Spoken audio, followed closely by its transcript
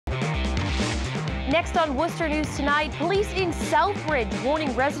Next on Worcester News tonight, police in Southbridge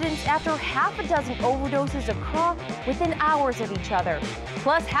warning residents after half a dozen overdoses occur within hours of each other.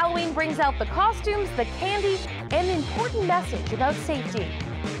 Plus, Halloween brings out the costumes, the candy, and an important message about safety.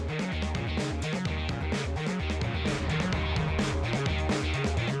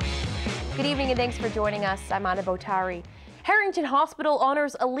 Good evening and thanks for joining us. I'm Anna Botari. Harrington Hospital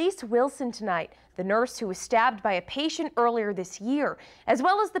honors Elise Wilson tonight, the nurse who was stabbed by a patient earlier this year, as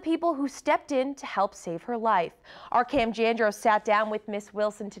well as the people who stepped in to help save her life. Our Cam Jandro sat down with Miss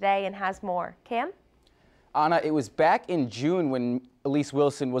Wilson today and has more. Cam? Anna, it was back in June when Elise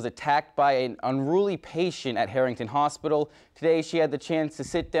Wilson was attacked by an unruly patient at Harrington Hospital. Today she had the chance to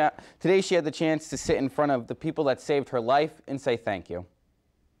sit in front of the people that saved her life and say thank you.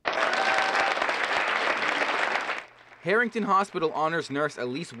 Harrington Hospital honors nurse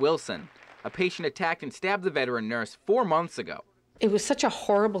Elise Wilson. A patient attacked and stabbed the veteran nurse 4 months ago. It was such a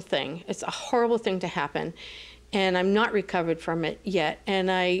horrible thing. It's a horrible thing to happen, and I'm not recovered from it yet.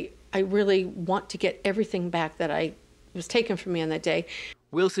 And I really want to get everything back that was taken from me on that day.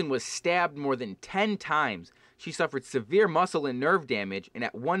 Wilson was stabbed more than 10 times. She suffered severe muscle and nerve damage and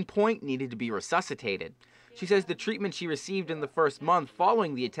at one point needed to be resuscitated. She says the treatment she received in the first month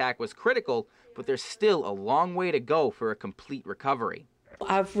following the attack was critical, but there's still a long way to go for a complete recovery.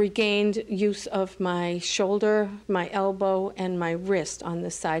 I've regained use of my shoulder, my elbow, and my wrist on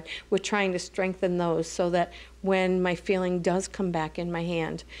this side. We're trying to strengthen those so that when my feeling does come back in my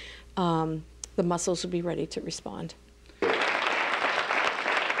hand, the muscles will be ready to respond.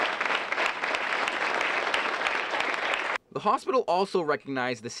 The hospital also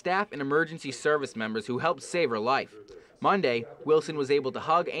recognized the staff and emergency service members who helped save her life. Monday, Wilson was able to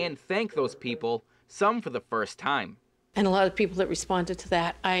hug and thank those people, some for the first time. And a lot of people that responded to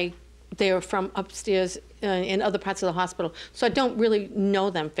that, they were from upstairs in other parts of the hospital, so I don't really know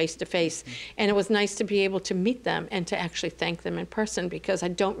them face to face. And it was nice to be able to meet them and to actually thank them in person because I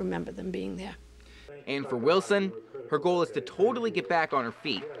don't remember them being there. And for Wilson, her goal is to totally get back on her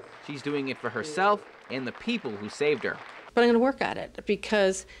feet. She's doing it for herself and the people who saved her. But I'm going to work at it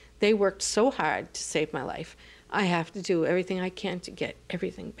because they worked so hard to save my life. I have to do everything I can to get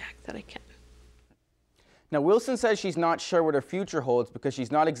everything back that I can. Now, Wilson says she's not sure what her future holds because she's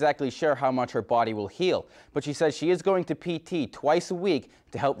not exactly sure how much her body will heal. But she says she is going to PT twice a week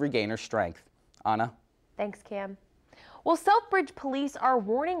to help regain her strength. Anna? Thanks, Cam. Well, Southbridge police are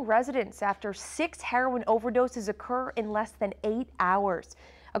warning residents after 6 heroin overdoses occur in less than 8 hours.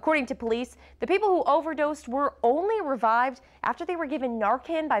 According to police, the people who overdosed were only revived after they were given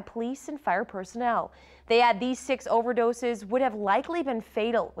Narcan by police and fire personnel. They add these 6 overdoses would have likely been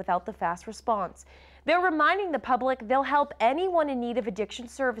fatal without the fast response. They're reminding the public they'll help anyone in need of addiction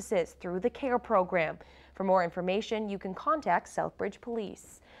services through the CARE program. For more information, you can contact Southbridge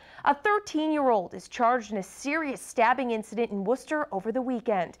Police. A 13-year-old is charged in a serious stabbing incident in Worcester over the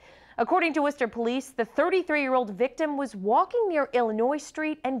weekend. According to Worcester Police, the 33-year-old victim was walking near Illinois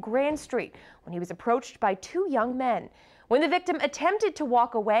Street and Grand Street when he was approached by 2 young men. When the victim attempted to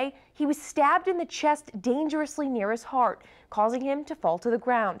walk away, he was stabbed in the chest dangerously near his heart, causing him to fall to the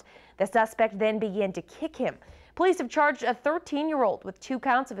ground. The suspect then began to kick him. Police have charged a 13-year-old with 2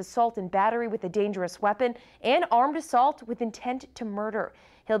 counts of assault and battery with a dangerous weapon and armed assault with intent to murder.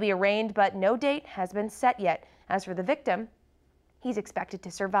 He'll be arraigned, but no date has been set yet. As for the victim, he's expected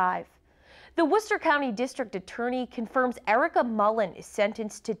to survive. The Worcester County District Attorney confirms Erica Mullen is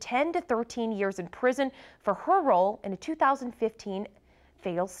sentenced to 10 to 13 years in prison for her role in a 2015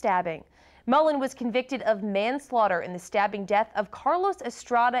 fatal stabbing. Mullen was convicted of manslaughter in the stabbing death of Carlos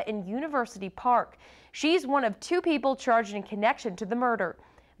Estrada in University Park. She's one of 2 people charged in connection to the murder.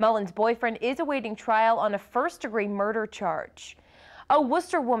 Mullen's boyfriend is awaiting trial on a first-degree murder charge. A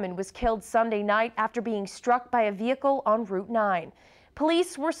Worcester woman was killed Sunday night after being struck by a vehicle on Route 9.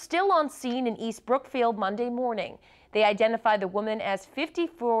 Police were still on scene in East Brookfield Monday morning. They identified the woman as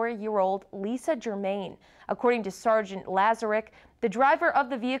 54-year-old Lisa Germain. According to Sergeant Lazarick, the driver of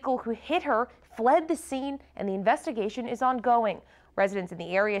the vehicle who hit her fled the scene and the investigation is ongoing. Residents in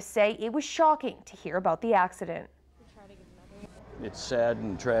the area say it was shocking to hear about the accident. It's sad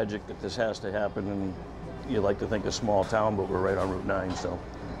and tragic that this has to happen, and you like to think a small town, but we're right on Route 9, so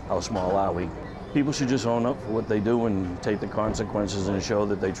how small are we? People should just own up for what they do and take the consequences and show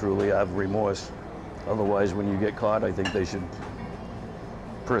that they truly have remorse. Otherwise, when you get caught, I think they should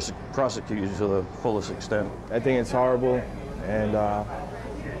prosecute you to the fullest extent. I think it's horrible, and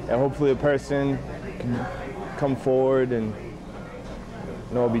hopefully a person can come forward and,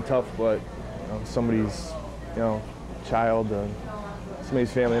 it'll be tough, but somebody's, child,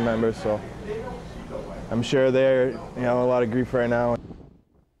 somebody's family member, so I'm sure they're, a lot of grief right now.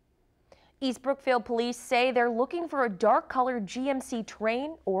 East Brookfield police say they're looking for a dark-colored GMC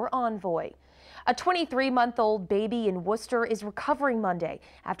Train or Envoy. A 23-month-old baby in Worcester is recovering Monday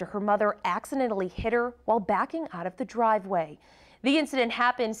after her mother accidentally hit her while backing out of the driveway. The incident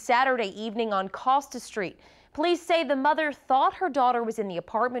happened Saturday evening on Costa Street. Police say the mother thought her daughter was in the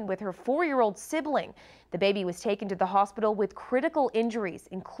apartment with her 4-year-old sibling. The baby was taken to the hospital with critical injuries,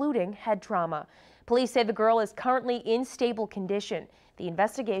 including head trauma. Police say the girl is currently in stable condition. The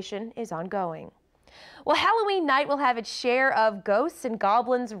investigation is ongoing. Well, Halloween night will have its share of ghosts and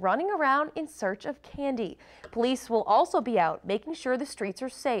goblins running around in search of candy. Police will also be out making sure the streets are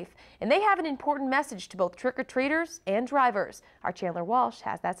safe, and they have an important message to both trick-or-treaters and drivers. Our Chandler Walsh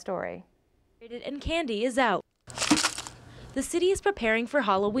has that story. And candy is out. The city is preparing for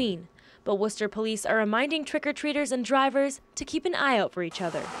Halloween, but Worcester police are reminding trick-or-treaters and drivers to keep an eye out for each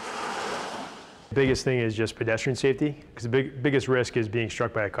other. The biggest thing is just pedestrian safety, because the biggest risk is being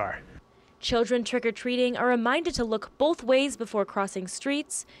struck by a car. Children trick-or-treating are reminded to look both ways before crossing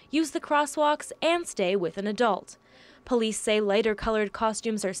streets, use the crosswalks, and stay with an adult. Police say lighter-colored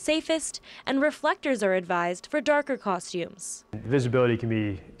costumes are safest, and reflectors are advised for darker costumes. Visibility can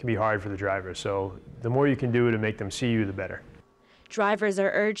be hard for the driver, so the more you can do to make them see you, the better. Drivers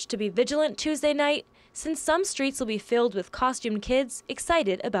are urged to be vigilant Tuesday night, since some streets will be filled with costumed kids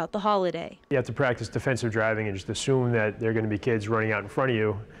excited about the holiday. You have to practice defensive driving and just assume that there are going to be kids running out in front of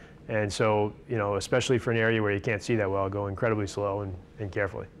you. And so, especially for an area where you can't see that well, go incredibly slow and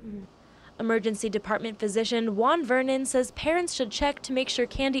carefully. Emergency department physician Juan Vernon says parents should check to make sure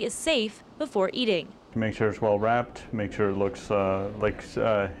candy is safe before eating. Make sure it's well wrapped, make sure it looks like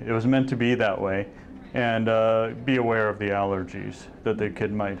it was meant to be that way, and be aware of the allergies that the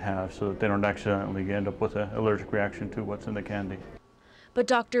kid might have so that they don't accidentally end up with an allergic reaction to what's in the candy. But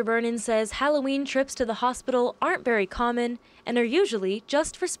Dr. Vernon says Halloween trips to the hospital aren't very common and are usually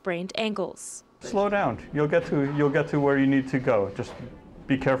just for sprained ankles. Slow down. You'll get to where you need to go. Just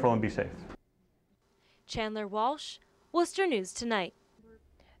be careful and be safe. Chandler Walsh, Worcester News Tonight.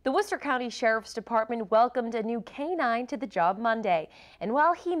 The Worcester County Sheriff's Department welcomed a new canine to the job Monday. And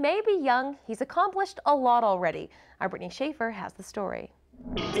while he may be young, he's accomplished a lot already. Our Brittany Schaefer has the story.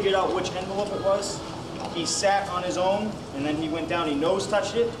 He figured out which envelope it was. He sat on his own, and then he went down, he nose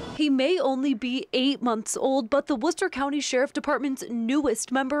touched it. He may only be 8 months old, but the Worcester County Sheriff Department's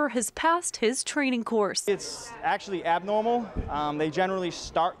newest member has passed his training course. It's actually abnormal. They generally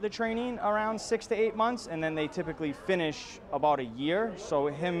start the training around 6 to 8 months, and then they typically finish about a year. So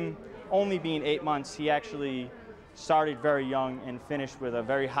him only being 8 months, he actually started very young and finished with a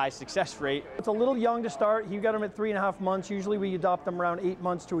very high success rate. It's a little young to start. You got him at 3.5 months. Usually we adopt them around 8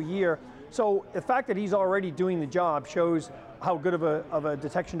 months to a year. So the fact that he's already doing the job shows how good of a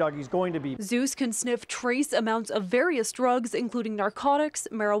detection dog he's going to be. Zeus can sniff trace amounts of various drugs, including narcotics,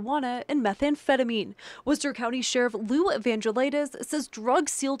 marijuana, and methamphetamine. Worcester County Sheriff Lou Evangelides says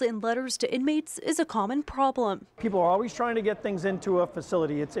drugs sealed in letters to inmates is a common problem. People are always trying to get things into a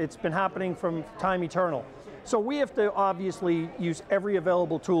facility. It's been happening from time eternal. So we have to obviously use every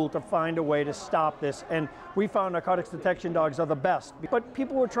available tool to find a way to stop this, and we found narcotics detection dogs are the best. But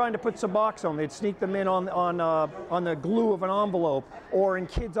people were trying to put Suboxone. They'd sneak them in on the glue of an envelope or in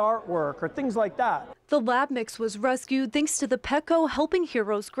kids' artwork or things like that. The lab mix was rescued thanks to the Petco Helping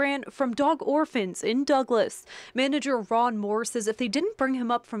Heroes grant from dog orphans in Douglas. Manager Ron Moore says if they didn't bring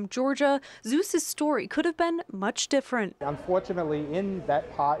him up from Georgia, Zeus's story could have been much different. Unfortunately, in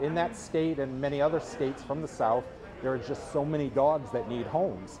that state and many other states from the South, there are just so many dogs that need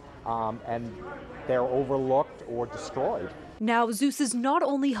homes, and they're overlooked or destroyed. Now Zeus is not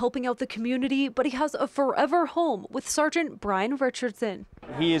only helping out the community, but he has a forever home with Sergeant Brian Richardson.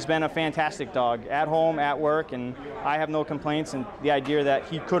 He has been a fantastic dog at home, at work, and I have no complaints. And the idea that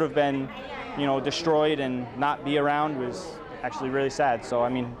he could have been, destroyed and not be around was actually really sad. So, I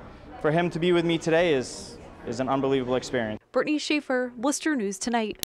mean, for him to be with me today is an unbelievable experience. Brittany Schaefer, Worcester News Tonight.